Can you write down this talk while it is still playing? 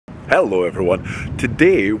Hello everyone,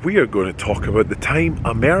 today we are going to talk about the time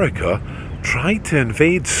America tried to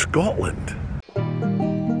invade Scotland.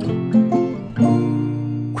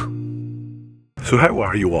 So how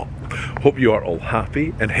are you all? Hope you are all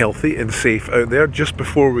happy and healthy and safe out there. Just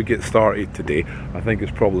before we get started today, I think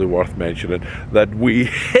it's probably worth mentioning that we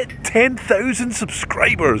hit 10,000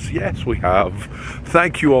 subscribers. Yes, we have.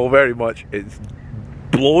 Thank you all very much. It's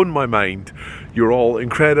blown my mind. You're all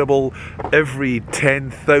incredible. Every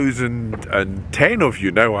 10,010 of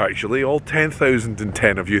you now, actually, all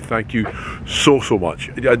 10,010 of you, thank you so much.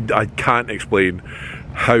 I can't explain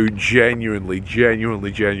how genuinely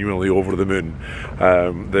over the moon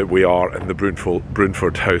that we are in the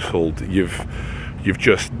Broonford household. You've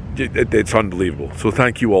just, it's unbelievable. So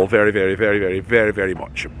thank you all very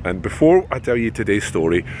much. And before I tell you today's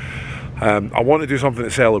story, I want to do something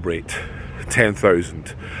to celebrate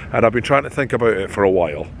 10,000, and I've been trying to think about it for a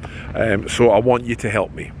while, so I want you to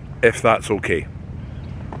help me, if that's okay.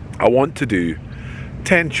 I want to do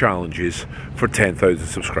 10 challenges for 10,000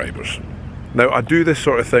 subscribers. Now, I do this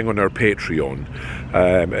sort of thing on our Patreon.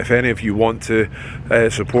 If any of you want to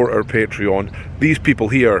support our Patreon, these people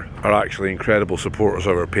here are actually incredible supporters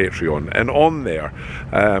of our Patreon, and on there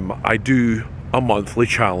I do a monthly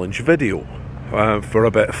challenge video for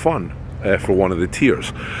a bit of fun. For one of the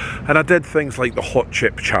tiers, and I did things like the hot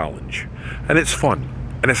chip challenge, and it's fun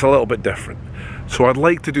and it's a little bit different. So I'd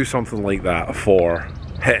like to do something like that for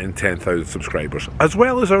hitting 10,000 subscribers, as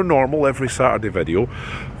well as our normal every Saturday video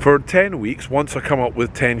for 10 weeks. Once I come up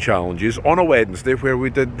with 10 challenges on a Wednesday where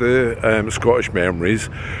we did the Scottish memories,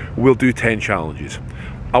 we'll do 10 challenges.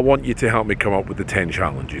 I want you to help me come up with the 10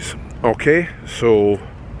 challenges. Okay, so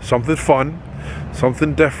something fun,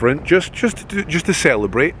 something different, just to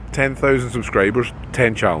celebrate 10,000 subscribers,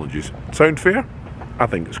 10 challenges. Sound fair? I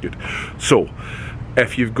think it's good. So,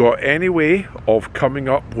 if you've got any way of coming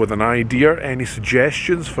up with an idea, any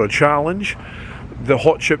suggestions for a challenge, the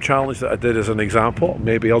hot chip challenge that I did as an example,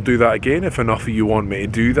 maybe I'll do that again if enough of you want me to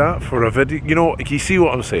do that for a video. You know, you see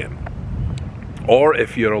what I'm saying? Or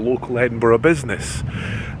if you're a local Edinburgh business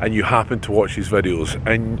and you happen to watch these videos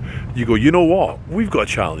and you go, you know what, we've got a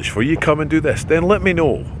challenge for you, come and do this, then let me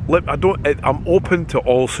know. I'm open to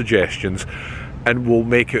all suggestions and we'll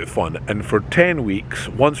make it fun. And for 10 weeks,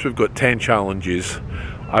 once we've got 10 challenges,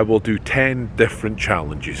 I will do 10 different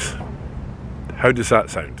challenges. How does that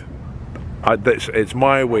sound? It's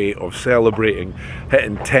my way of celebrating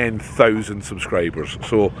hitting 10,000 subscribers.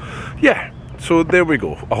 So yeah. So there we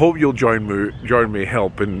go. I hope you'll join me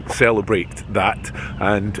helping celebrate that,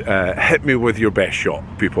 and hit me with your best shot,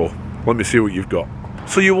 people. Let me see what you've got.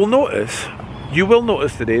 So you will notice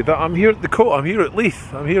today that I'm here at the coast. I'm here at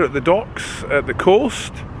Leith. I'm here at the docks at the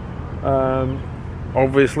coast.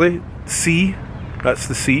 Obviously, sea. That's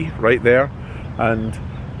the sea right there, and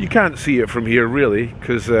you can't see it from here really,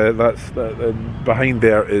 because behind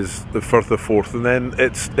there is the Firth of Forth, and then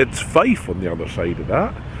it's Fife on the other side of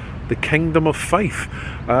that. The Kingdom of Fife.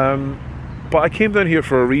 But I came down here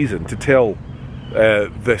for a reason, to tell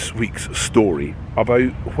this week's story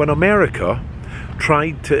about when America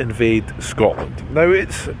tried to invade Scotland. Now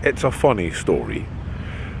it's a funny story,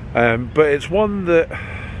 but it's one that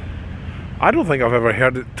I don't think I've ever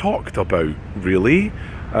heard it talked about really,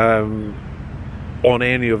 on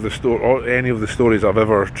any of the stories I've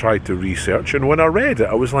ever tried to research. And when I read it,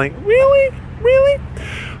 I was like, really?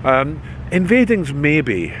 Invading's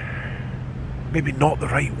maybe not the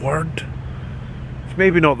right word. It's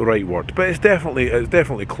maybe not the right word, but it's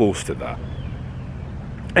definitely close to that.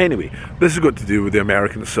 Anyway, this has got to do with the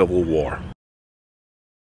American Civil War.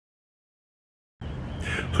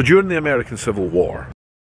 So during the American Civil War,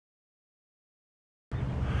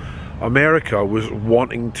 America was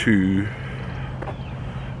wanting to,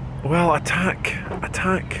 well, attack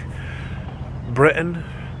Britain.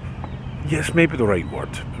 Yes, maybe the right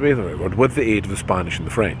word. With the aid of the Spanish and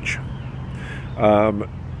the French.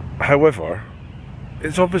 However,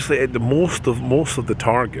 it's obviously most of the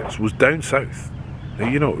targets was down south.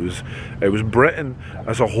 You know, it was Britain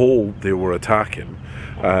as a whole they were attacking,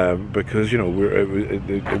 because you know it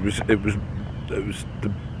was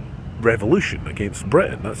the revolution against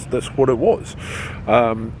Britain. That's what it was.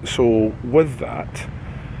 So with that,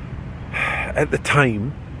 at the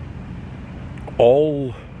time,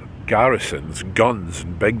 all garrisons, guns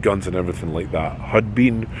and big guns and everything like that had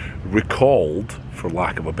been recalled, for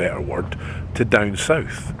lack of a better word, to down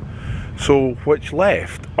south. So which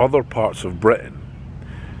left other parts of Britain,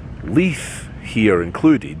 Leith here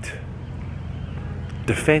included,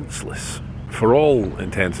 defenceless. For all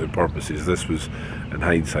intents and purposes, this was, in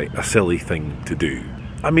hindsight, a silly thing to do.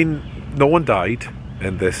 I mean, no one died.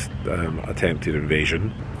 in this attempted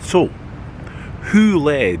invasion. So, who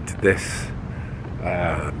led this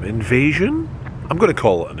invasion? I'm going to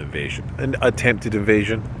call it an invasion, an attempted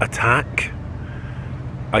invasion, attack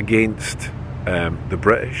against the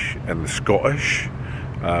British and the Scottish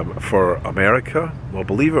for America. Well,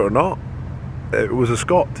 believe it or not, it was a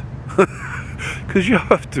Scot. Because you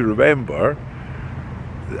have to remember,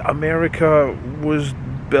 America was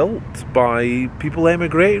built by people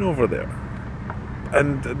emigrating over there.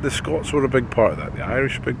 And the Scots were a big part of that, the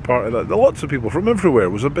Irish a big part of that. Lots of people from everywhere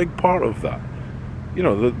was a big part of that. You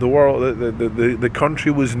know, the world, the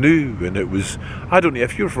country was new, and it was, I don't know,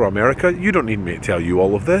 if you're from America, you don't need me to tell you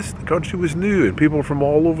all of this. The country was new, and people from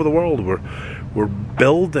all over the world were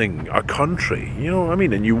building a country, you know what I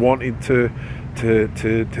mean? And you wanted to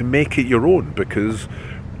make it your own, because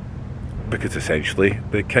essentially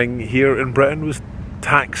the king here in Britain was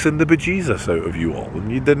taxing the bejesus out of you all,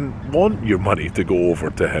 and you didn't want your money to go over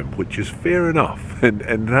to him, which is fair enough,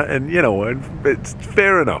 and you know, and it's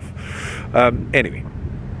fair enough. Anyway,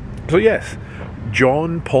 so yes,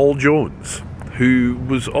 John Paul Jones, who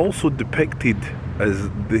was also depicted as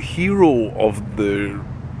the hero of the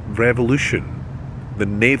revolution, the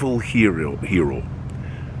naval hero,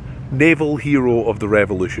 naval hero of the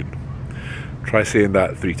revolution. Try saying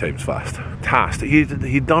that 3 times fast. Tasked.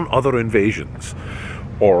 He'd done other invasions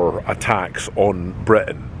or attacks on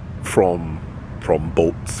Britain from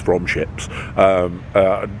boats, from ships,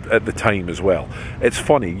 at the time as well. It's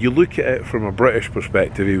funny, you look at it from a British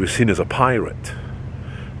perspective, he was seen as a pirate.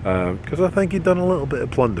 Because I think he'd done a little bit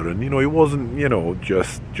of plundering. You know, he wasn't, you know,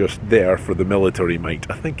 just there for the military might.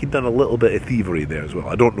 I think he'd done a little bit of thievery there as well.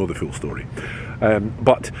 I don't know the full story.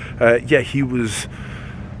 But yeah, he was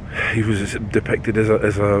depicted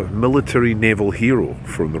as a military naval hero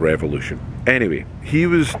from the revolution. Anyway, he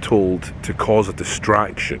was told to cause a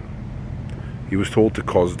distraction. He was told to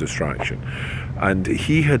cause a distraction. And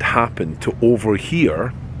he had happened to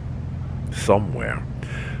overhear somewhere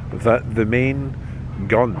that the main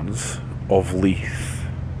guns of Leith,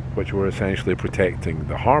 which were essentially protecting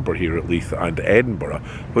the harbour here at Leith and Edinburgh,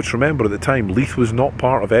 which, remember, at the time, Leith was not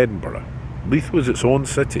part of Edinburgh. Leith was its own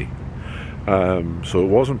city. So it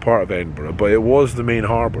wasn't part of Edinburgh, but it was the main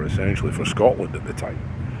harbour essentially for Scotland at the time.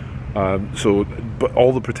 But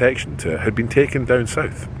all the protection to it had been taken down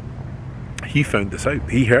south. He found this out.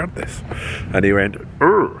 He heard this, and he went,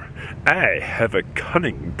 I have a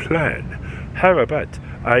cunning plan. How about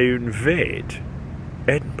I invade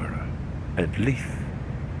Edinburgh and Leith?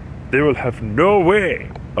 They will have no way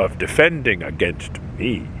of defending against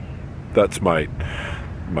me. That's my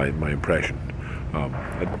impression.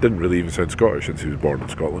 It didn't really even sound Scottish since he was born in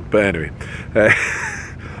Scotland. But anyway,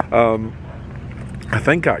 I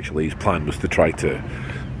think actually his plan was to try to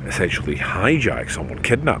essentially hijack someone,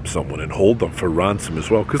 kidnap someone, and hold them for ransom as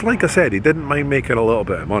well. Because, like I said, he didn't mind making a little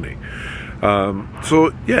bit of money.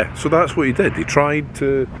 So yeah, so that's what he did. He tried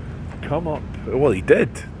to come up. Well, he did.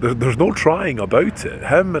 There's no trying about it.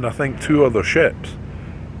 Him and I think 2 other ships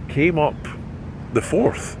came up the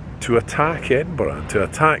 4th to attack Edinburgh and to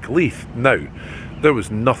attack Leith. Now, there was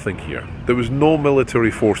nothing here. There was no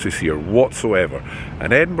military forces here whatsoever.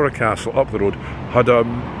 And Edinburgh Castle up the road had a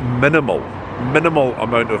minimal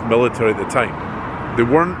amount of military at the time. There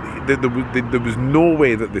was no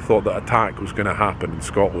way that they thought that attack was going to happen in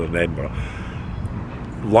Scotland and Edinburgh.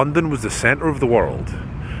 London was the centre of the world.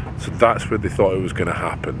 So that's where they thought it was going to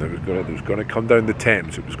happen. It was going to come down the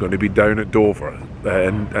Thames. It was going to be down at Dover.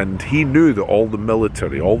 And he knew that all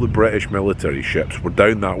the British military ships were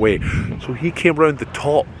down that way. So he came round the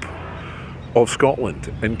top of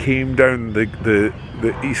Scotland and came down the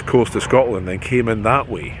east coast of Scotland and came in that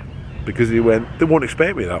way. Because he went, they won't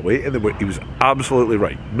expect me that way. And he was absolutely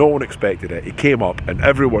right. No one expected it. He came up and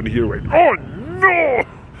everyone here went, oh no!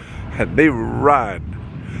 And they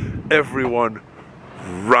ran. Everyone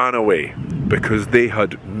ran away because they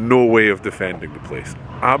had no way of defending the place.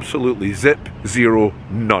 Absolutely zip, zero,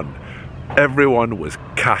 none. Everyone was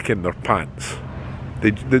cacking their pants.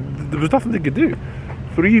 There was nothing they could do.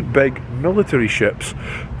 3 big military ships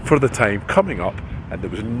for the time coming up, and there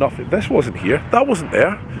was nothing. This wasn't here, that wasn't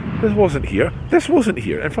there, this wasn't here, this wasn't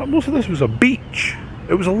here. In fact, most of this was a beach.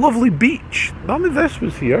 It was a lovely beach. None of this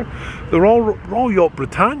was here. The Royal Yacht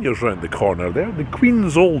Britannia's round the corner there, the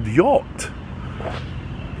Queen's old yacht.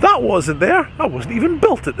 That wasn't there. That wasn't even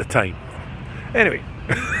built at the time. Anyway,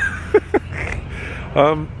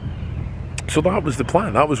 so that was the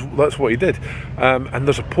plan. That's what he did. And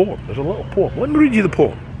there's a poem. There's a little poem. Let me read you the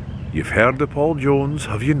poem. You've heard of Paul Jones,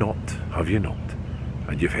 have you not? Have you not?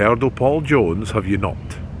 And you've heard of Paul Jones, have you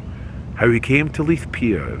not? How he came to Leith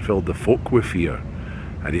Pier and filled the folk with fear.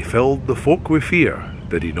 And he filled the folk with fear,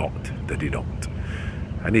 did he not? Did he not?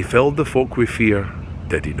 And he filled the folk with fear,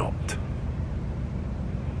 did he not?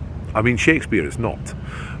 I mean, Shakespeare is not.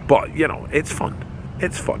 But, you know, it's fun.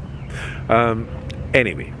 It's fun.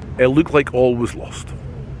 Anyway, it looked like all was lost.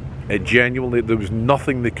 It genuinely, there was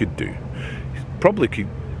nothing they could do. Probably could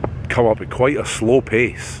come up at quite a slow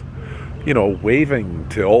pace, you know, waving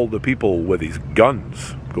to all the people with his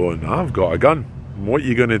guns, going, I've got a gun, what are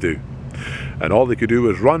you going to do? And all they could do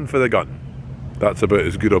was run for the gun. That's about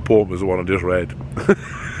as good a poem as the one I just read.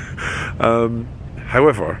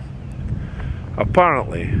 However,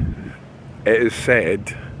 apparently it is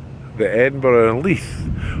said that Edinburgh and Leith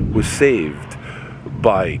was saved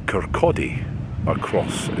by Kirkcaldy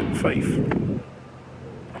across in Fife.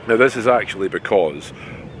 Now this is actually because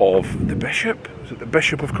of the bishop. Was it the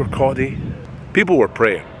Bishop of Kirkcaldy? People were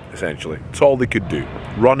praying, essentially. It's all they could do.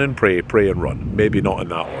 Run and pray and run. Maybe not in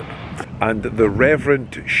that order. And the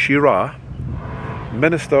Reverend Shira,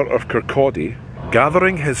 minister of Kirkcaldy,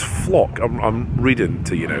 gathering his flock, I'm reading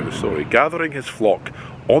to you now the story, gathering his flock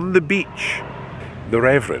on the beach, the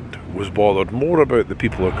Reverend was bothered more about the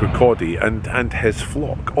people of Kirkcaldy and his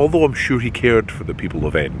flock. Although I'm sure he cared for the people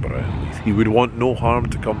of Edinburgh at least. He would want no harm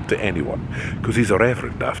to come to anyone, because he's a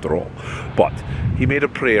Reverend after all. But he made a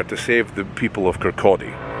prayer to save the people of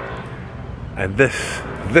Kirkcaldy. And this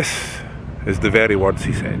is the very words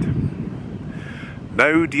he said.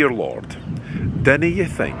 Now, dear Lord, dinna ye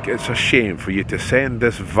think it's a shame for you to send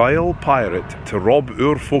this vile pirate to rob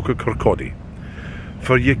our folk of Kirkcaldy?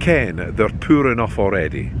 For ye ken they're poor enough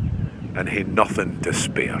already, and hae nothing to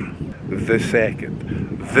spare. The second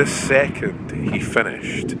he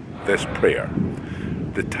finished this prayer,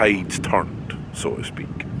 the tides turned, so to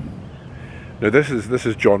speak. Now this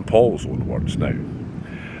is John Paul's own words now.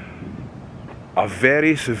 A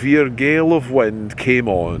very severe gale of wind came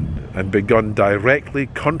on, and begun directly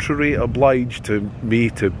contrary obliged to me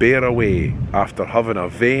to bear away, after having a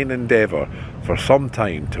vain endeavour for some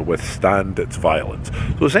time to withstand its violence.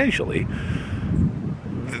 So essentially,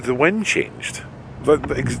 the wind changed,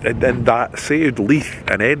 and that saved Leith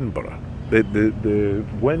and Edinburgh. The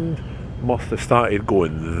wind must have started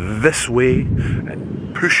going this way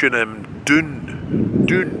and pushing him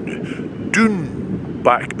down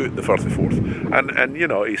back out the Firth of Forth, and you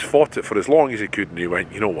know, he's fought it for as long as he could, and he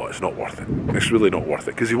went, you know what, it's not worth it. It's really not worth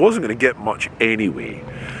it, because he wasn't going to get much anyway.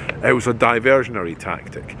 It was a diversionary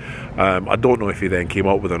tactic. I don't know if he then came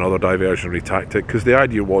up with another diversionary tactic, because the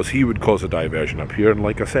idea was he would cause a diversion up here, and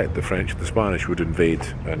like I said, the French and the Spanish would invade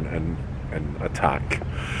and attack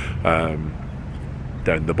down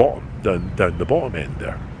the bottom end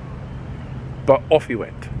there. But off he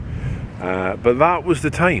went. But that was the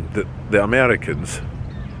time that the Americans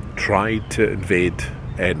tried to invade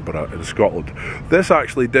Edinburgh and Scotland. This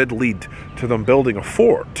actually did lead to them building a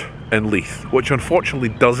fort in Leith, which unfortunately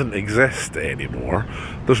doesn't exist anymore.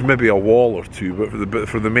 There's maybe a wall or two, but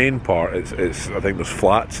for the main part, it's I think there's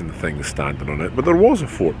flats and things standing on it. But there was a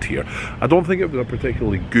fort here. I don't think it was a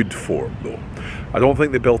particularly good fort, though. I don't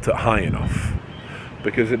think they built it high enough,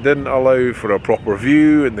 because it didn't allow for a proper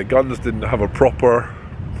view, and the guns didn't have a proper...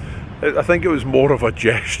 I think it was more of a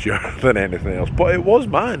gesture than anything else, but it was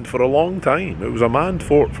manned for a long time. It was a manned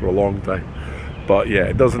fort for a long time. But yeah,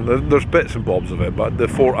 it doesn't. There's bits and bobs of it, but the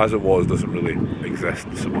fort as it was doesn't really exist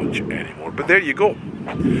so much anymore. But there you go,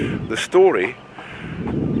 the story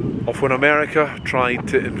of when America tried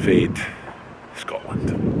to invade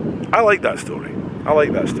Scotland. I like that story. I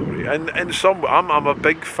like that story, and I'm a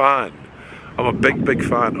big fan. I'm a big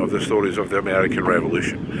fan of the stories of the American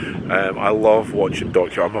Revolution. I love watching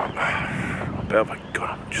documentaries. I'm a bit of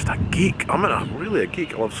I'm just a geek. I'm really a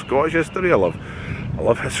geek. I love Scottish history. I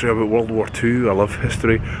love history about World War II. I love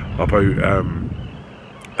history about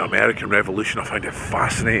American Revolution. I find it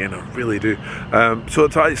fascinating. I really do. So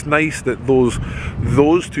it's nice that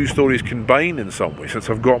those two stories combine in some way. Since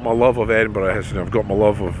I've got my love of Edinburgh history, I've got my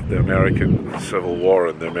love of the American Civil War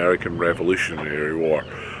and the American Revolutionary War.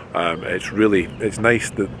 It's nice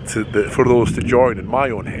that for those to join in my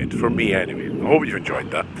own head, for me anyway. I hope you've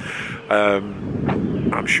enjoyed that.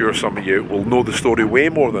 I'm sure some of you will know the story way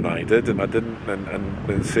more than I did, and I didn't,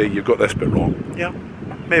 and say you got this bit wrong. Yeah,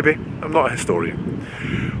 maybe. I'm not a historian.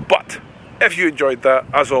 But if you enjoyed that,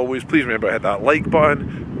 as always, please remember to hit that like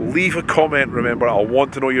button. Leave a comment. Remember, I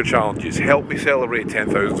want to know your challenges. Help me celebrate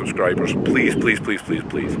 10,000 subscribers. Please, please, please, please,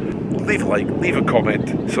 please. Leave a like, leave a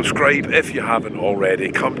comment, subscribe if you haven't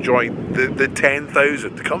already. Come join the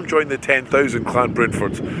 10,000. Come join the 10,000 Clan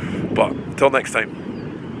Broonfords. But until next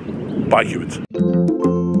time, bye humans.